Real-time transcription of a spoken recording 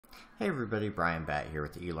Hey everybody, Brian Batt here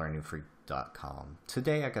with elearningfreak.com.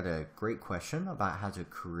 Today I got a great question about how to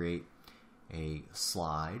create a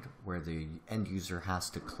slide where the end user has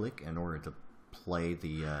to click in order to play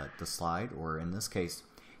the slide, or in this case,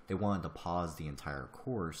 they wanted to pause the entire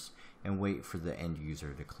course and wait for the end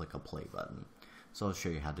user to click a play button. So I'll show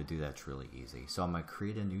you how to do that. It's really easy. So I'm going to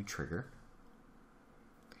create a new trigger,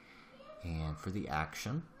 and for the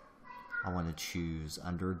action, I want to choose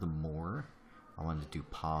under the more. I want to do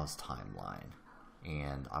pause timeline,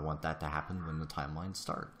 and I want that to happen when the timeline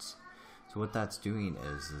starts. So what that's doing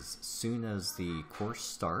is as soon as the course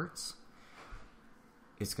starts,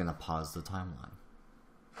 it's going to pause the timeline.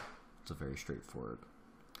 It's very straightforward.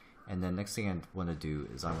 And then next thing I want to do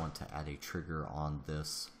is I want to add a trigger on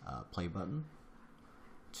this play button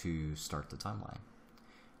to start the timeline.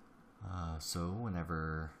 So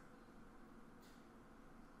whenever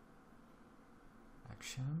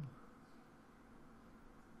action,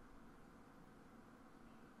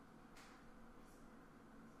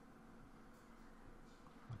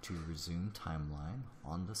 to resume timeline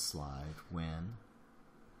on the slide when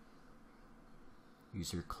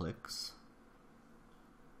user clicks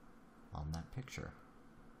on that picture.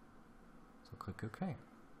 So click OK.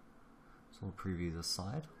 So we'll preview the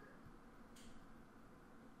slide.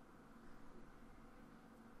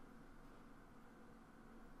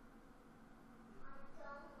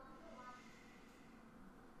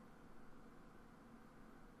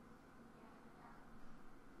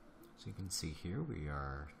 So you can see here we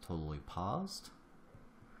are totally paused.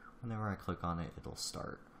 Whenever I click on it, it'll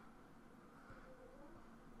start.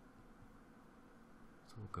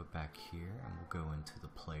 So we'll go back here and we'll go into the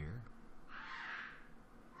player.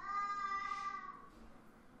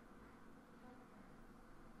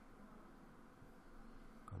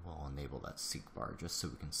 We'll enable that seek bar just so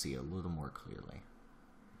we can see a little more clearly.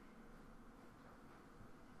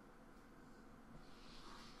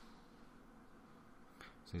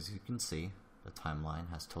 So as you can see, the timeline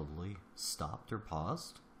has totally stopped or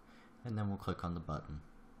paused, and then we'll click on the button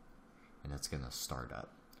and it's going to start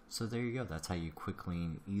up. So there you go. That's how you quickly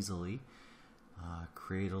and easily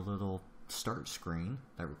create a little start screen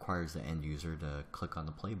that requires the end user to click on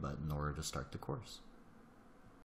the play button in order to start the course.